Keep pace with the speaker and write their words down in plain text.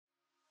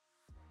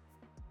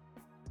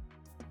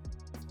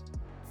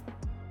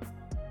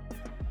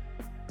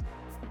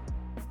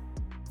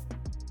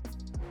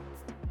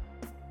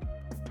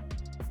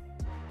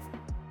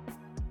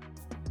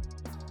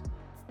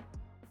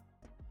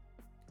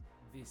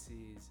This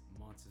is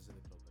Monsters of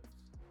the Clubhouse,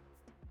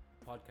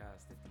 a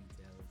podcast that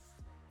details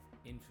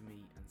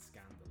infamy and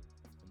scandal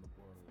from the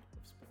world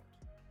of sport.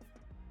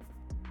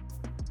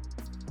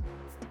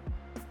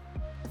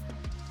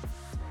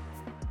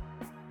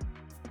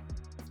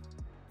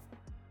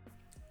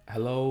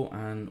 Hello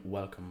and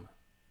welcome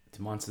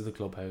to Monsters of the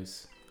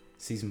Clubhouse,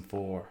 Season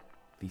 4,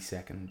 the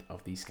second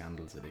of the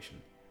Scandals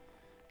edition.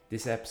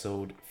 This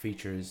episode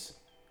features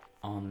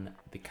on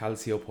the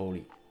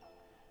Calciopoli,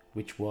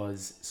 which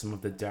was some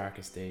of the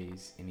darkest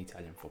days in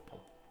Italian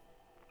football.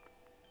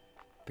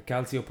 The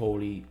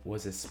Calciopoli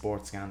was a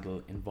sports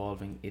scandal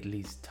involving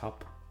Italy's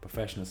top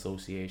professional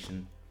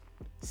association,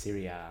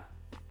 Serie A,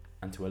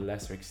 and to a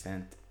lesser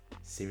extent,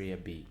 Serie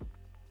B.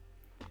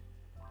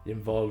 It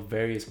involved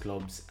various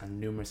clubs and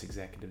numerous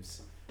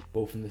executives,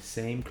 both from the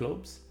same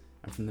clubs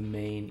and from the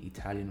main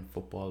Italian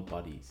football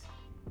bodies,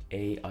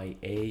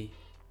 AIA,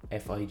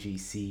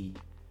 FIGC,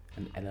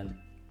 and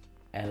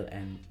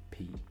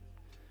LNP,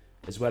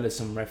 as well as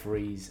some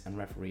referees and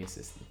referee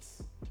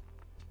assistants.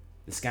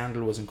 The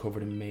scandal was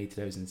uncovered in May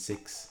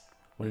 2006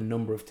 when a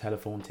number of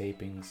telephone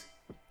tapings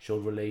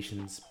showed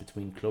relations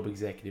between club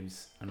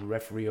executives and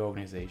referee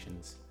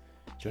organisations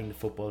during the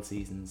football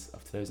seasons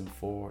of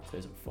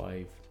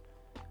 2004-2005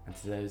 and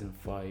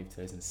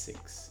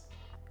 2005-2006,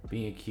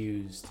 being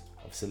accused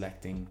of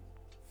selecting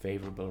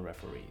favourable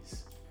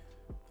referees.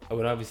 I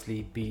would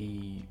obviously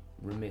be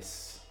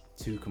remiss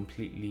to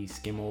completely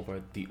skim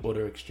over the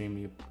other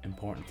extremely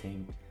important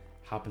thing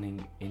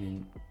happening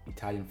in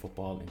Italian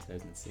football in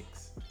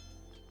 2006.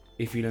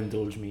 If you'll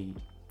indulge me,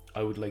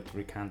 I would like to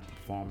recant the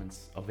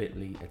performance of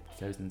Italy at the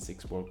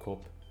 2006 World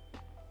Cup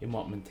in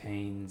what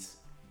maintains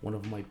one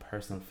of my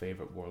personal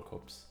favourite World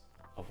Cups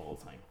of all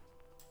time.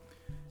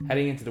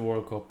 Heading into the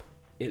World Cup,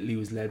 Italy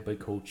was led by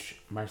coach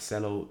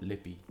Marcello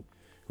Lippi,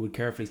 who had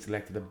carefully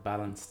selected a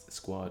balanced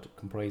squad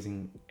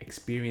comprising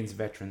experienced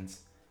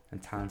veterans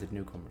and talented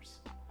newcomers.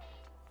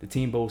 The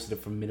team boasted a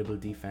formidable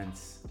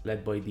defence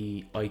led by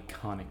the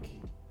iconic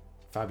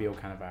Fabio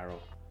Cannavaro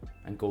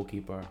and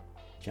goalkeeper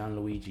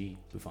Gianluigi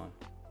Buffon.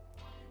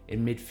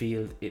 In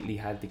midfield, Italy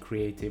had the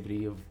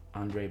creativity of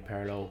Andrea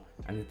Pirlo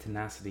and the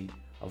tenacity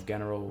of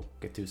Gennaro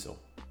Gattuso.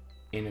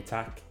 In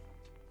attack,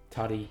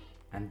 Totti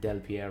and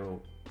Del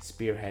Piero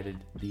spearheaded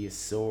the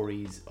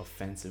Azori's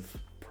offensive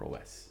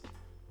prowess.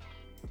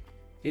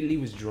 Italy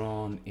was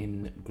drawn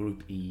in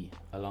Group E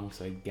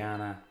alongside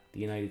Ghana, the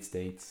United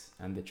States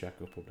and the Czech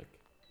Republic.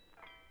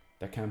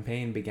 Their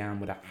campaign began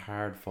with a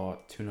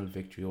hard-fought 2-0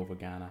 victory over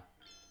Ghana,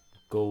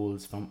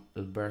 goals from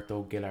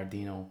Alberto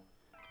Gilardino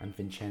and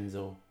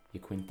Vincenzo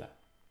Iaquinta.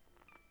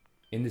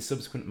 In the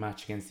subsequent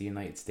match against the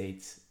United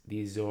States,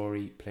 the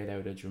Azzurri played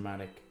out a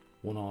dramatic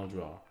 1-1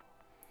 draw,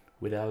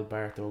 with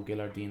Alberto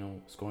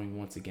Gilardino scoring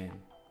once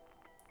again.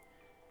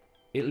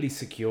 Italy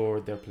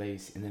secured their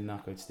place in the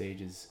knockout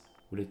stages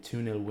with a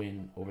 2-0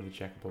 win over the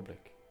Czech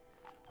Republic,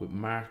 with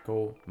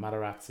Marco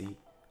Materazzi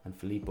and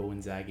Filippo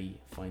Inzaghi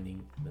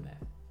finding the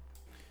net.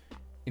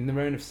 In the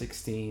round of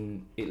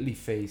 16, Italy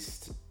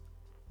faced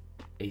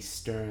a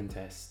stern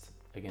test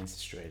against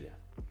Australia.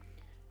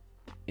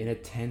 In a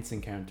tense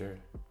encounter,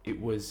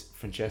 it was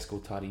Francesco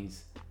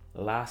Totti's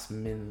last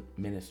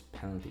minute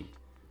penalty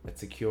that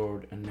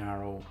secured a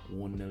narrow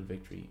 1-0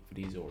 victory for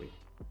the Azzurri.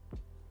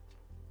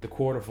 The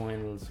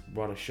quarterfinals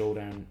brought a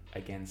showdown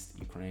against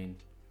Ukraine,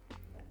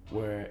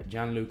 where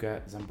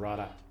Gianluca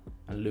Zambrotta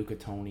and Luca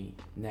Toni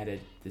netted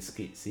to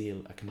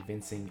seal a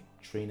convincing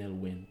 3-0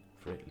 win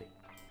for Italy.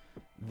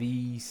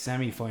 The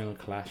semi-final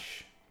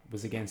clash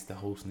was against the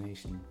host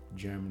nation,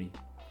 Germany,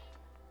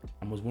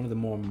 and was one of the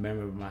more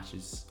memorable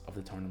matches of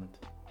the tournament.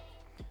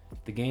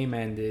 The game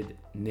ended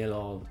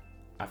 0-0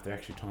 after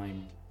extra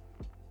time,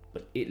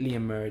 but Italy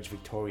emerged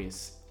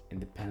victorious in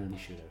the penalty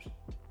shootout.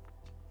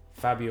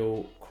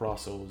 Fabio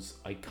Crosso's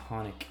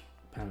iconic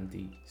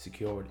penalty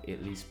secured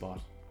Italy's spot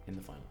in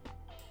the final.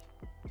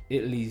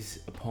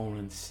 Italy's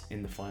opponents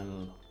in the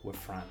final were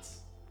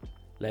France,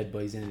 led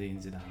by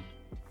Zinedine Zidane.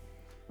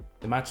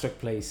 The match took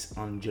place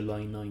on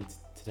July 9th,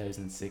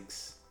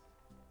 2006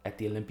 at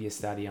the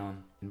Olympiastadion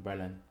in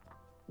Berlin.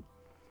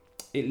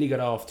 Italy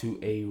got off to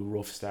a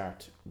rough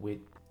start with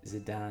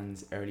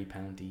Zidane's early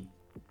penalty.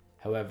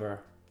 However,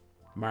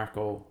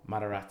 Marco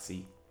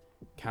Materazzi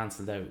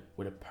cancelled out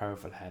with a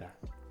powerful header.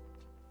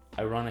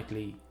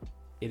 Ironically,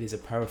 it is a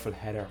powerful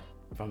header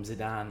from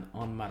Zidane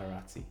on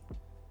Materazzi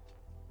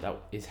that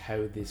is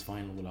how this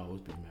final will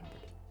always be remembered.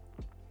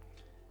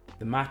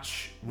 The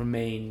match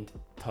remained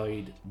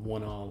tied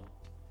 1-1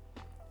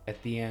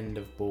 at the end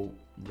of both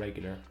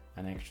regular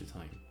and extra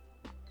time.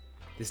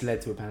 This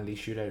led to a penalty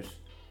shootout,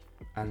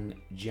 and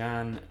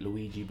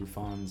Gianluigi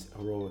Buffon's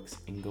heroics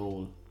in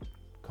goal,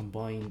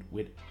 combined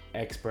with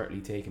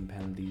expertly taken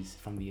penalties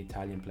from the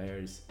Italian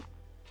players,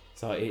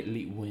 saw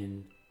Italy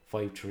win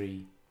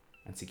 5-3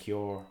 and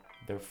secure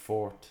their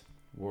 4th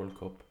World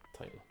Cup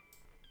title.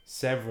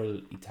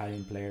 Several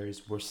Italian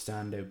players were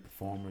standout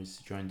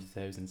performers during the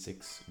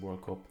 2006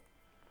 World Cup.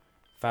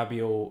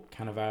 Fabio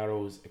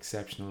Cannavaro's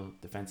exceptional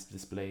defensive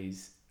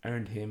displays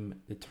earned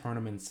him the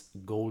tournament's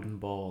golden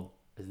ball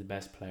as the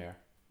best player.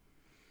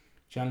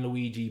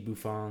 Gianluigi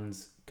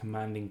Buffon's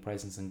commanding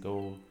presence and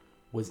goal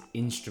was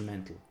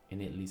instrumental in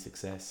Italy's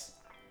success,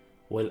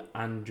 while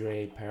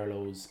Andrea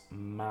Pirlo's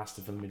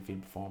masterful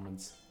midfield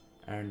performance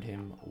earned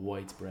him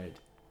widespread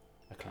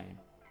acclaim.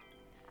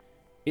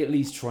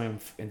 Italy's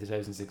triumph in the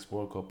 2006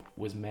 World Cup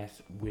was met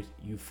with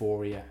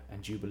euphoria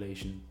and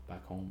jubilation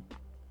back home.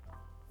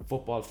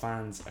 Football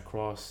fans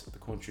across the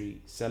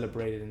country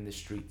celebrated in the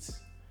streets,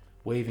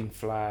 waving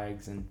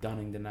flags and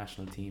donning the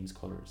national team's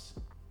colours.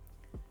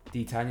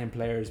 The Italian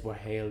players were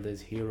hailed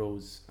as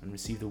heroes and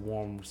received a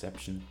warm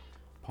reception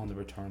upon their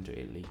return to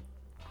Italy.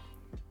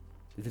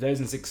 The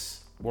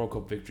 2006 World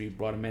Cup victory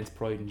brought immense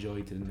pride and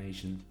joy to the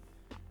nation,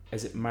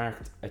 as it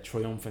marked a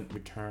triumphant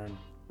return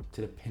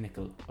to the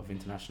pinnacle of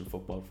international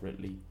football for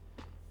Italy.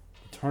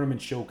 The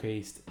tournament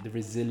showcased the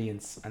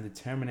resilience and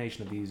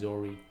determination of the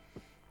Azzurri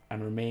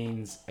and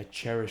remains a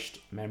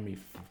cherished memory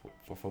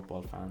for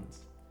football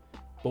fans,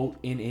 both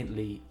in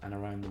Italy and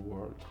around the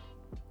world.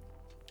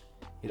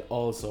 It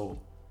also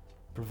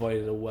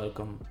provided a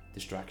welcome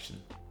distraction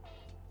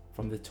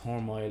from the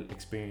turmoil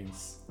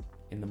experienced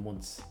in the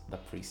months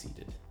that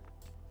preceded.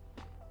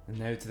 And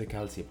now to the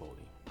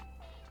Calciopoli.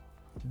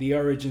 The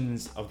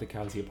origins of the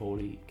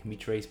Calciopoli can be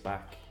traced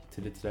back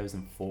to the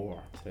 2004-2005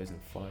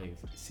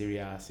 Serie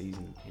A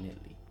season in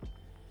Italy.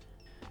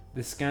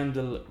 The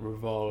scandal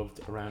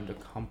revolved around a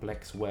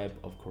complex web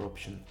of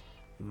corruption,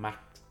 match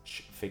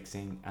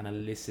fixing and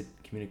illicit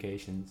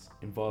communications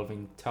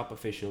involving top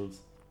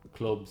officials,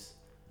 clubs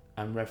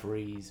and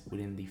referees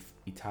within the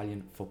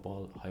Italian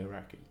football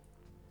hierarchy.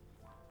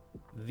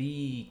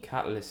 The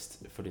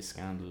catalyst for this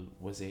scandal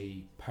was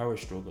a power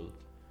struggle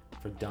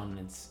for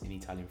dominance in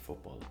Italian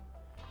football,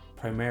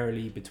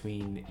 primarily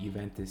between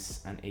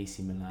Juventus and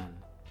AC Milan,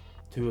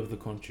 two of the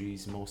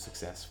country's most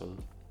successful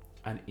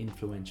and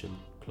influential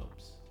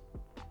clubs.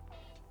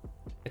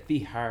 At the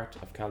heart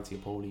of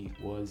Calciopoli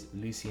was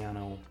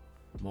Luciano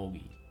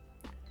Moggi,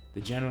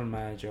 the general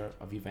manager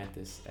of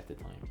Juventus at the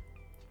time.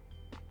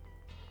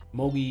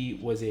 Moggi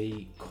was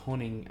a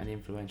cunning and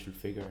influential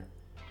figure,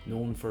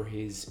 known for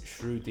his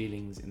shrewd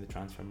dealings in the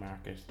transfer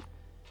market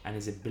and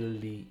his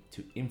ability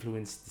to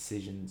influence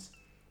decisions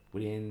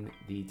within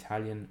the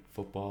Italian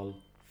Football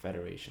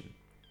Federation,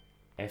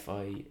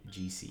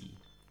 FIGC,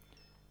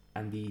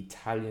 and the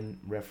Italian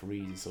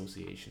Referees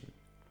Association,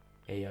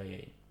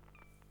 AIA.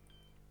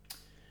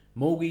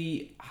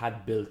 Moggi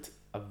had built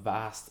a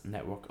vast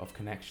network of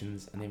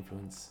connections and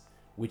influence,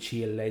 which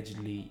he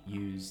allegedly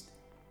used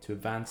to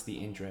advance the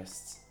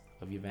interests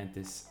of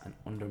Juventus and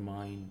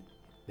undermine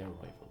their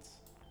rivals.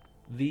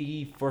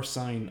 The first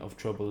sign of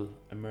trouble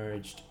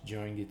emerged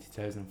during the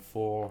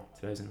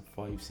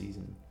 2004-2005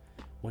 season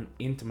when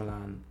Inter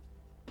Milan,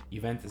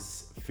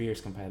 Juventus' fierce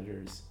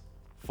competitors,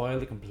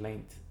 filed a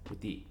complaint with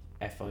the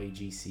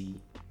FIGC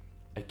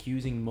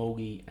accusing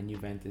Moggi and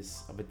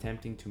Juventus of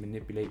attempting to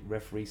manipulate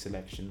referee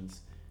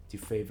selections to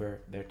favour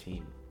their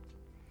team.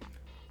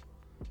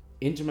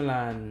 Inter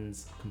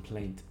Milan's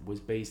complaint was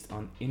based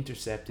on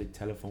intercepted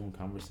telephone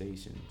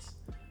conversations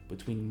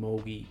between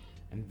Moggi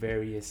and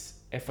various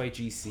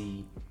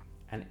FIGC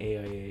and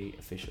AIA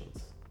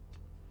officials.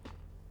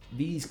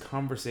 These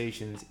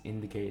conversations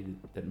indicated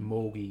that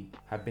Moggi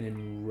had been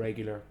in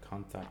regular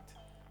contact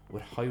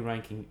with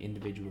high-ranking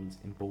individuals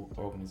in both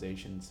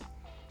organisations,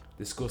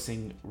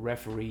 discussing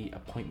referee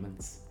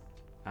appointments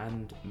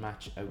and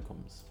match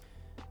outcomes.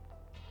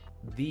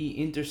 The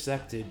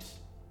intercepted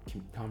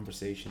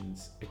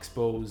conversations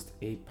exposed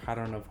a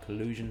pattern of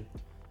collusion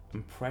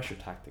and pressure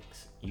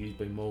tactics used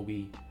by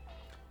Moggi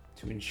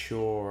to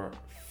ensure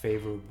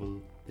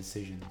favourable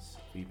decisions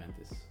for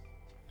Juventus.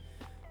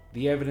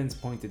 The evidence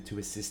pointed to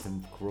a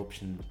system of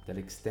corruption that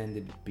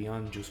extended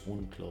beyond just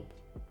one club,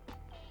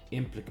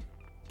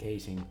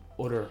 implicating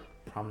other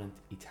prominent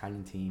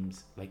Italian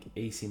teams like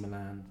AC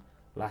Milan,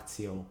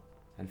 Lazio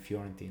and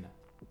Fiorentina.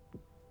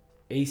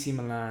 AC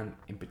Milan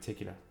in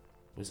particular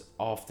was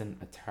often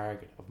a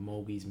target of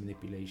Moggi's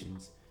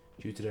manipulations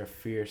due to their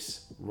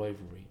fierce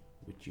rivalry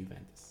with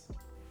Juventus.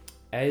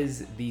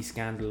 As the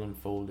scandal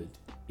unfolded,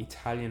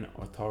 Italian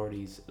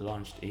authorities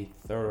launched a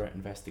thorough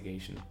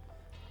investigation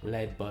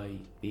led by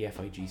the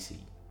FIGC.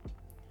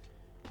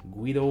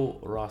 Guido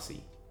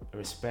Rossi, a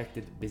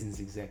respected business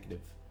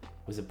executive,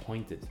 was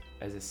appointed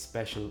as a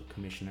special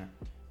commissioner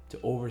to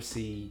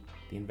oversee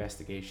the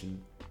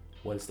investigation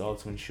whilst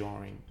also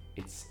ensuring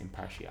its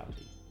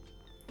impartiality.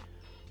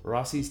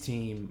 Rossi's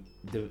team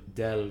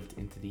delved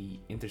into the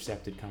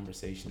intercepted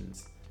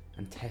conversations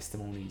and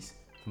testimonies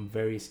from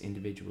various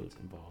individuals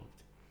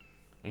involved,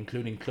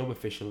 including club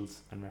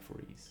officials and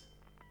referees.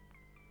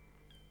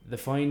 The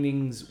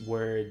findings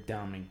were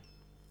damning,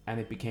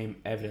 and it became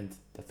evident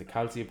that the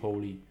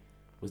Calciopoli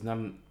was not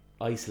an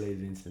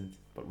isolated incident,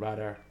 but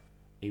rather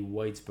a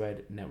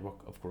widespread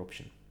network of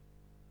corruption.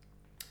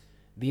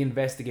 The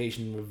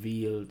investigation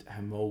revealed how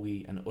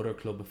Moggi and other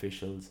club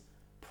officials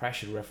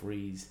pressured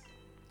referees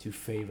to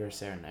favour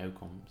certain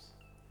outcomes,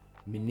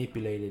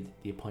 manipulated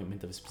the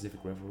appointment of specific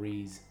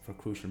referees for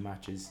crucial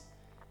matches,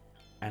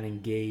 and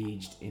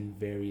engaged in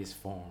various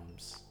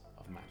forms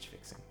of match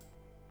fixing.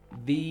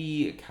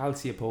 The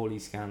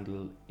Calciopoli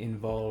scandal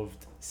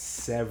involved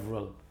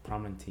several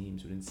prominent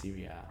teams within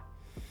Serie A,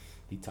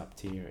 the top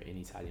tier in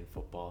Italian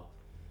football.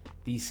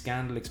 The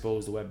scandal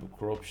exposed a web of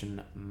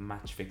corruption,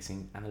 match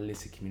fixing, and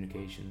illicit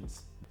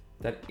communications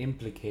that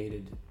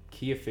implicated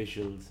key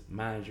officials,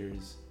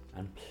 managers,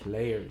 and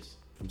players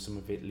from some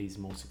of Italy's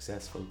most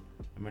successful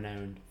and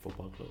renowned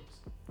football clubs.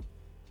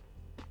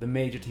 The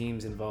major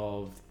teams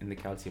involved in the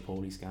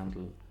Calciopoli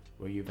scandal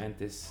were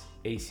Juventus,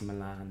 AC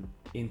Milan,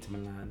 Inter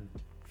Milan,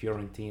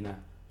 Fiorentina,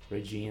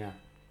 Regina,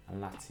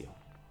 and Lazio.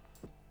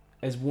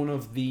 As one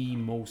of the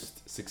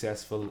most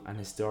successful and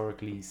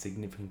historically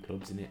significant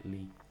clubs in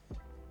Italy,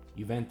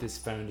 Juventus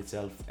found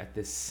itself at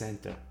the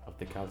centre of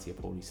the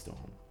Calciopoli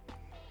storm.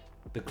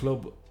 The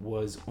club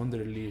was under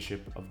the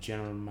leadership of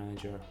general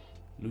manager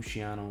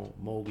Luciano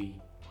Moggi,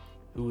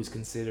 who was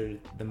considered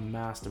the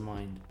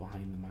mastermind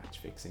behind the match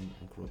fixing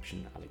and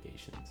corruption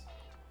allegations.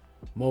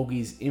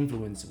 Moggi's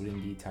influence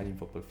within the Italian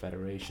Football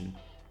Federation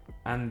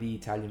and the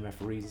Italian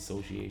Referees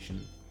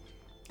Association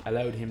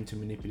allowed him to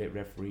manipulate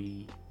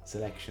referee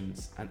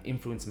selections and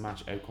influence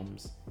match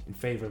outcomes in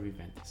favour of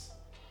Juventus.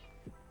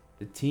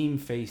 The team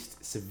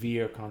faced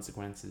severe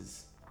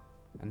consequences,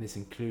 and this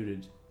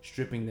included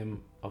stripping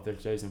them of their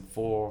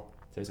 2004,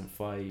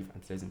 2005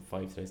 and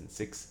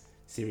 2005-2006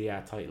 Serie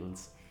A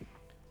titles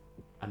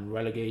and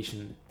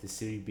relegation to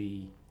Serie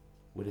B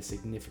with a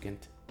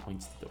significant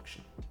points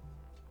deduction.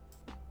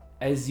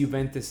 As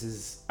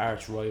Juventus's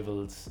arch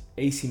rivals,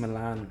 AC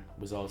Milan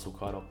was also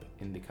caught up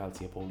in the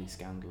Calciopoli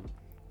scandal.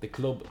 The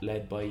club,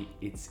 led by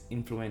its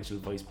influential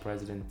vice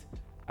president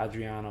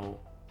Adriano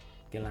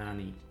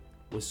Galani,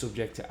 was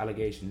subject to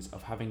allegations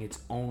of having its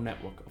own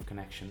network of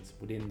connections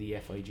within the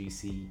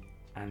FIGC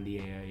and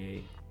the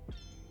AIA.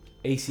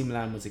 AC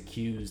Milan was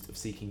accused of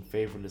seeking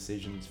favourable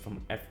decisions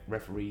from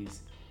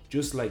referees,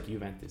 just like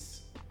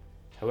Juventus.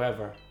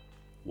 However,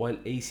 while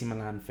AC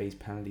Milan faced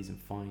penalties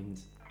and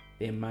fines,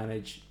 they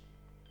managed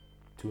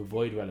to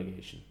avoid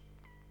relegation.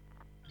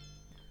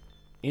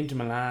 Inter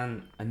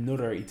Milan,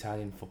 another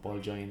Italian football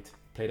giant,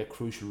 played a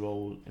crucial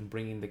role in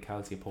bringing the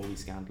Calciopoli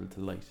scandal to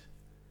light.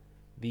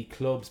 The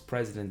club's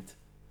president,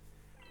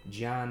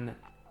 Gian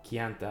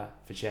Chianta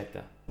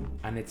Facetta,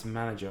 and its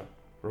manager,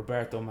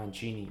 Roberto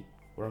Mancini,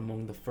 were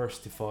among the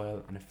first to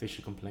file an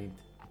official complaint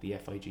with the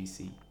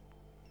FIGC,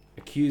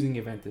 accusing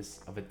Juventus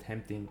of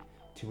attempting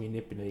to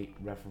manipulate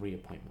referee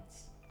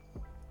appointments.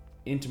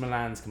 Inter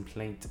Milan's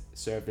complaint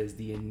served as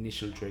the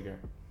initial trigger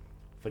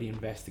for the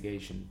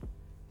investigation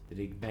that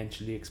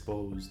eventually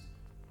exposed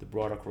the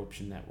broader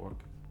corruption network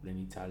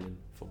within Italian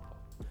football.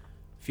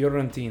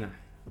 Fiorentina,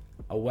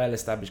 a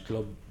well-established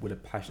club with a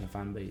passionate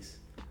fan base,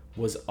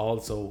 was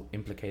also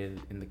implicated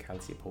in the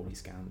Calciopoli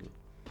scandal.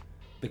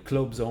 The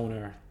club's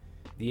owner,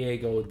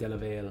 Diego Della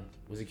Valle,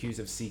 was accused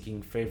of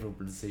seeking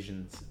favourable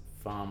decisions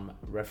from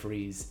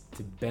referees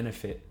to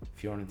benefit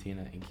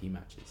Fiorentina in key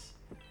matches.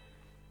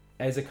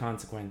 As a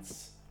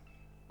consequence,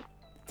 the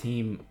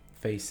team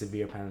faced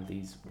severe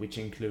penalties, which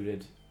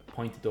included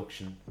point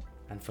deduction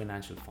and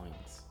financial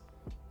fines.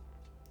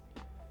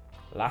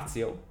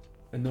 Lazio,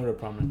 another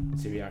prominent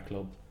Serie A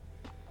club,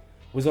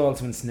 was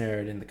also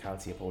ensnared in the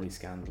Calciopoli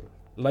scandal.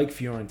 Like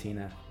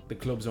Fiorentina, the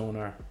club's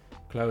owner,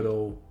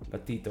 Claudio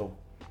Latito,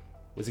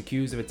 was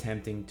accused of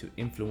attempting to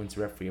influence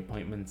referee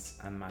appointments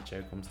and match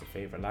outcomes to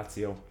favour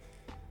Lazio.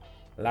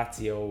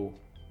 Lazio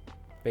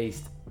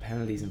faced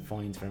penalties and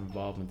fines for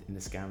involvement in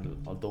the scandal,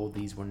 although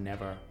these were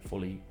never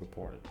fully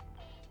reported.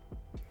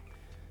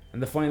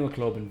 And the final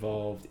club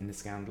involved in the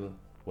scandal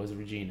was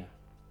Regina.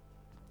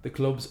 The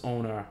club's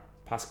owner,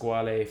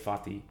 Pasquale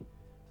Fatti,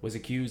 was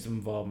accused of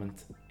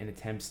involvement in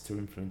attempts to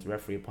influence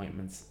referee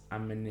appointments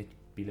and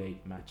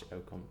manipulate match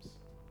outcomes.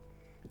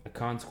 A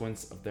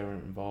consequence of their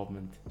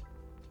involvement,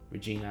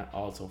 Regina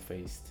also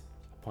faced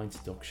a points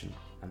deduction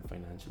and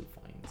financial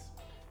fines.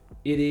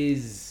 It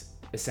is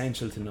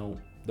essential to note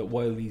that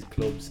while these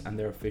clubs and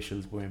their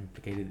officials were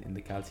implicated in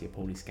the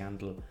Calciopoli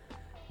scandal,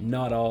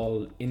 not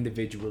all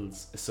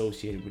individuals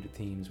associated with the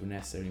teams were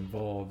necessarily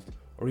involved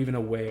or even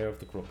aware of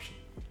the corruption.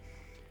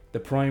 The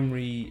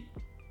primary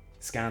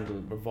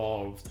scandal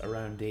revolved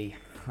around a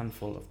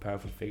handful of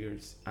powerful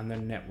figures and their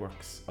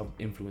networks of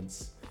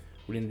influence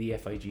within the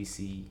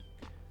FIGC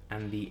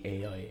and the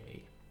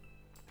AIA.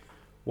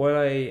 While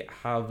I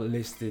have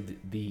listed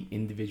the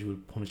individual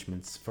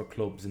punishments for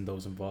clubs and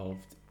those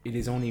involved, it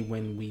is only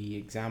when we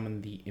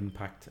examine the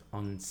impact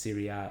on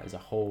Serie A as a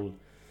whole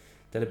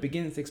that it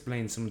begins to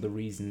explain some of the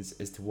reasons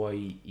as to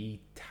why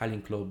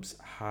Italian clubs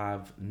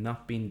have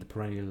not been the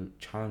perennial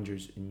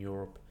challengers in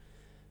Europe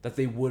that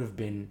they would have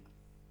been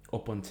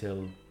up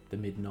until the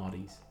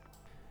mid-noughties.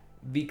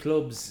 The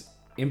clubs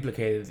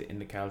implicated in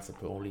the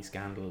Calciopoli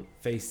scandal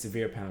faced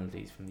severe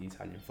penalties from the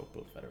Italian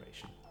Football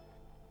Federation.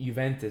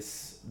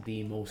 Juventus,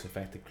 the most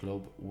affected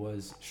club,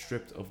 was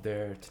stripped of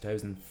their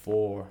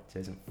 2004,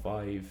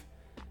 2005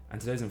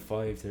 and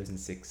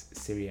 2005-2006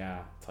 Serie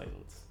A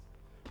titles,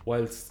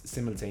 whilst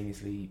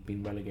simultaneously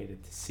being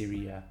relegated to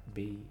Serie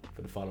B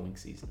for the following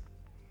season.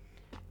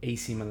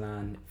 AC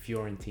Milan,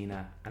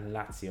 Fiorentina and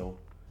Lazio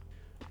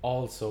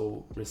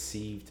also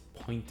received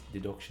point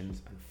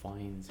deductions and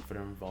fines for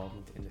their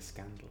involvement in the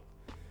scandal.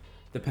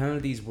 The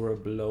penalties were a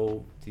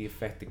blow to the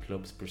affected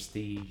club's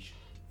prestige,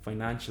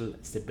 financial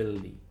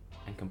stability,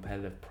 and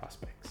competitive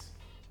prospects.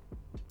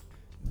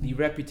 The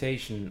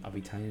reputation of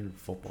Italian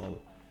football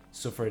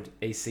suffered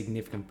a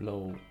significant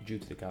blow due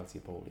to the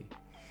Calciopoli.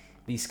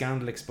 The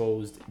scandal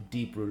exposed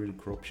deep-rooted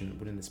corruption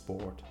within the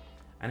sport,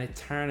 and it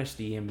tarnished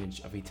the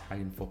image of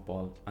Italian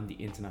football on the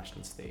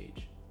international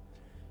stage.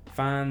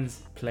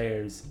 Fans,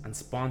 players, and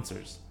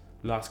sponsors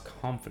lost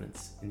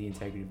confidence in the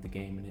integrity of the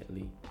game in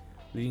Italy,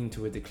 leading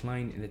to a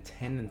decline in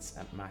attendance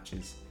at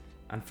matches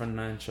and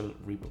financial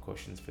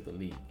repercussions for the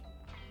league.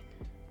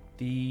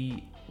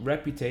 The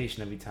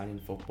reputation of Italian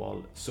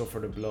football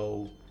suffered a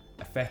blow,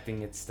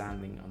 affecting its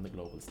standing on the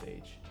global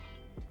stage.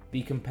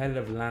 The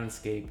competitive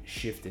landscape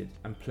shifted,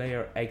 and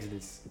player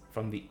exodus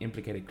from the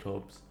implicated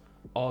clubs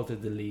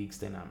altered the league's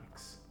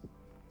dynamics.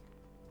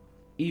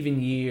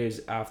 Even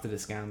years after the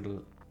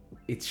scandal,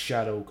 its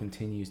shadow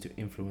continues to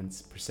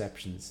influence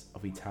perceptions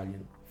of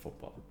Italian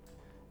football.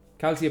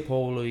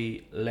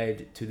 Calciopoli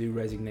led to the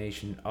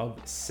resignation of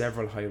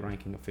several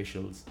high-ranking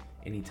officials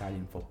in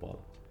Italian football.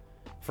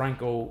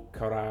 Franco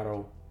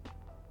Carraro,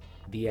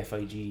 the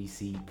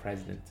FIGC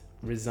president,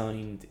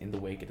 resigned in the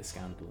wake of the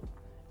scandal,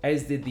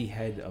 as did the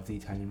head of the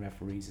Italian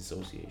Referees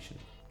Association.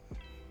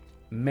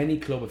 Many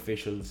club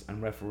officials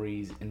and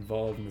referees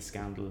involved in the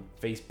scandal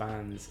faced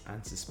bans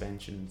and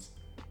suspensions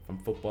from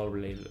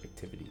football-related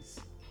activities,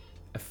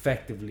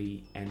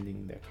 effectively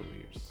ending their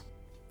careers.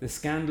 The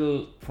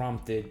scandal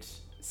prompted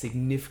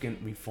significant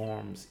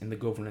reforms in the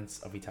governance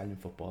of Italian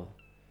football.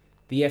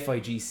 The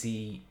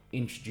FIGC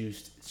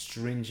introduced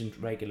stringent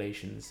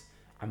regulations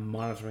and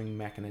monitoring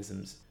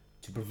mechanisms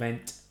to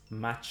prevent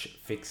match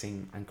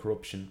fixing and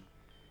corruption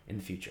in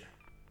the future.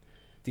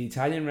 The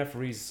Italian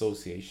Referees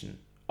Association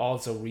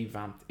also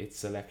revamped its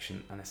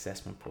selection and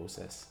assessment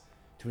process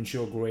to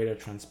ensure greater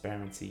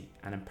transparency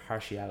and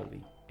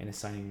impartiality in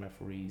assigning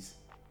referees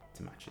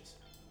to matches.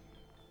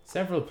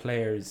 Several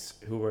players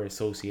who were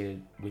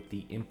associated with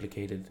the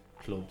implicated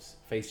clubs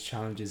faced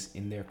challenges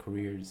in their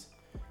careers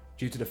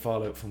due to the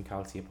fallout from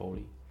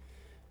Calciopoli.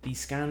 The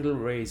scandal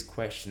raised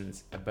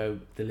questions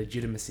about the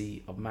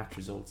legitimacy of match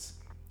results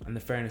and the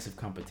fairness of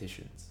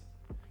competitions,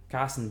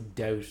 casting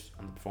doubt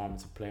on the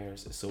performance of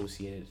players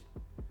associated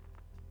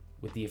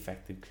with the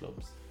affected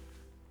clubs.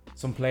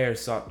 Some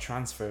players sought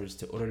transfers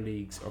to other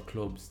leagues or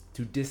clubs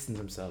to distance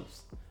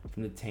themselves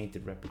from the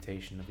tainted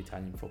reputation of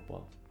Italian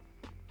football.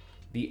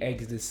 The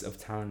exodus of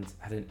talent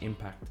had an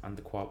impact on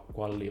the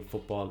quality of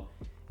football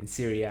in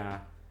Serie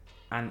A,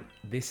 and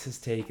this has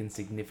taken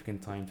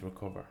significant time to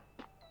recover.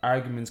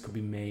 Arguments could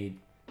be made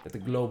that the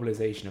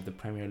globalization of the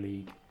Premier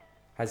League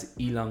has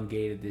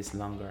elongated this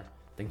longer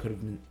than could have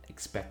been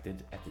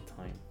expected at the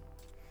time.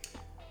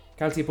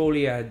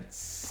 Calciopoli had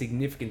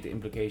significant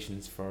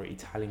implications for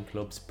Italian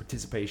clubs'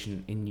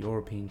 participation in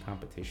European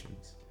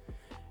competitions.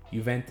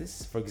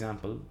 Juventus, for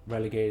example,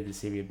 relegated to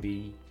Serie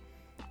B,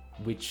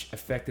 which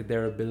affected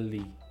their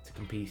ability to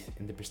compete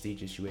in the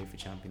prestigious UEFA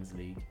Champions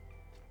League.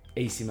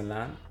 AC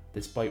Milan,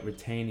 despite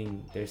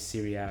retaining their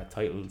Serie A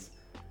titles,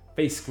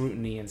 faced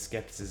scrutiny and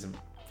skepticism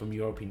from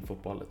European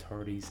football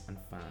authorities and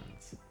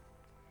fans.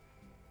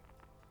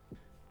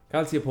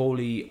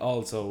 Calciopoli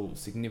also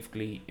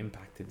significantly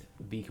impacted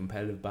the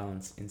competitive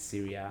balance in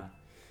Serie A.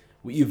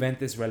 With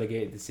Juventus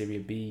relegated to Serie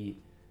B,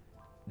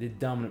 the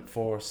dominant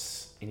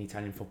force in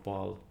Italian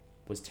football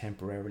was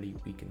temporarily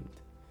weakened.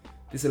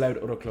 This allowed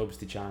other clubs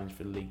to challenge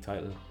for the league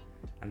title,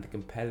 and the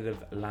competitive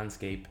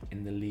landscape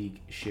in the league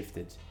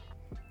shifted,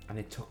 and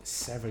it took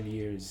several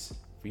years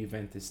for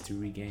Juventus to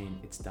regain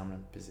its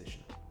dominant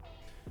position.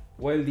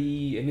 While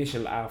the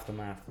initial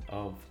aftermath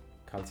of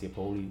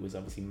Calciopoli was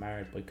obviously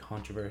marred by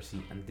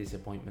controversy and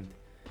disappointment,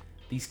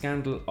 the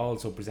scandal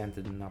also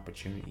presented an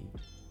opportunity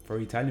for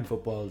Italian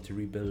football to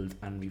rebuild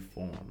and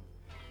reform.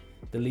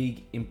 The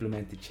league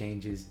implemented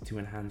changes to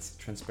enhance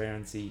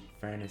transparency,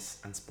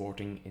 fairness, and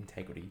sporting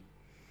integrity.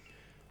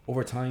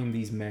 Over time,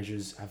 these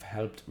measures have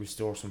helped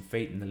restore some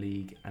faith in the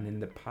league, and in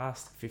the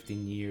past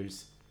 15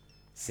 years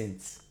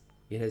since,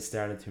 it has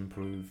started to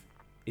improve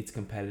its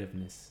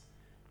competitiveness,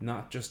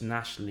 not just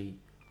nationally,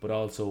 but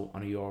also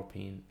on a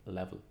European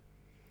level.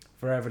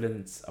 For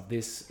evidence of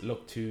this,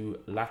 look to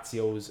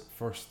Lazio's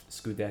first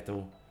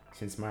Scudetto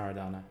since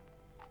Maradona,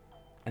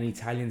 an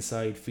Italian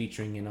side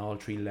featuring in all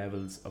three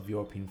levels of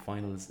European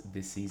finals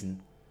this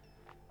season.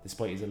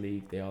 Despite as a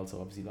league, they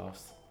also obviously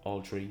lost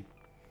all three.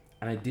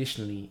 And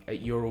additionally,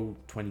 at Euro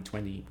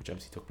 2020, which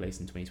obviously took place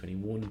in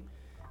 2021,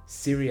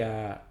 Serie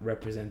A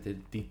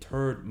represented the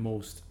third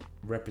most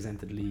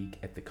represented league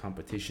at the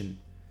competition.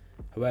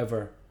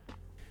 However,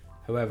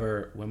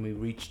 when we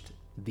reached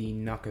the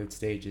knockout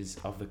stages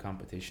of the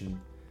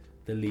competition,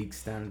 the league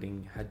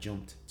standing had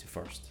jumped to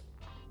first.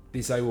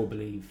 This, I will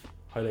believe,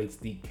 highlights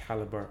the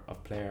calibre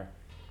of player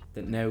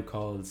that now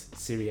calls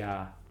Serie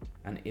A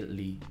and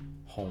Italy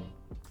home.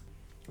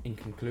 In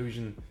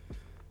conclusion,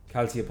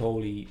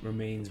 Calciopoli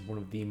remains one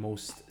of the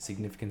most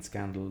significant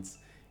scandals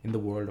in the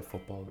world of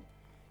football.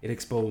 It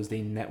exposed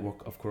a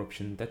network of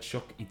corruption that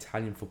shook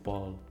Italian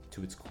football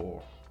to its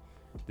core.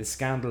 The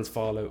scandal's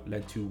fallout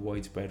led to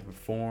widespread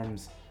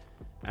reforms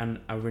and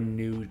a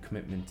renewed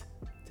commitment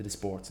to the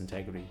sport's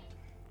integrity.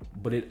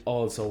 But it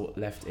also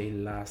left a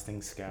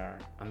lasting scar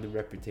on the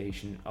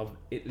reputation of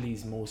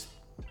Italy's most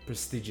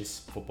prestigious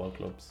football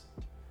clubs.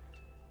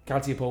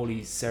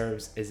 Calciopoli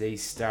serves as a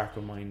stark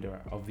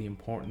reminder of the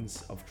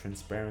importance of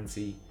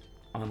transparency,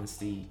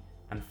 honesty,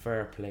 and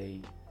fair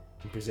play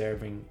in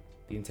preserving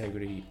the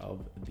integrity of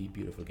the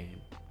beautiful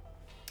game.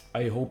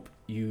 I hope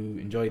you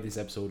enjoyed this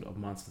episode of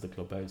Monsters of the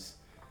Clubhouse.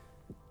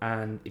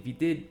 And if you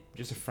did,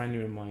 just a friendly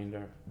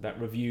reminder that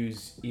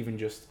reviews, even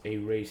just a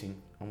rating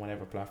on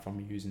whatever platform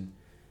you're using,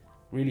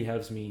 really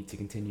helps me to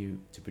continue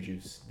to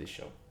produce this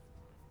show.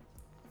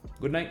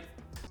 Good night.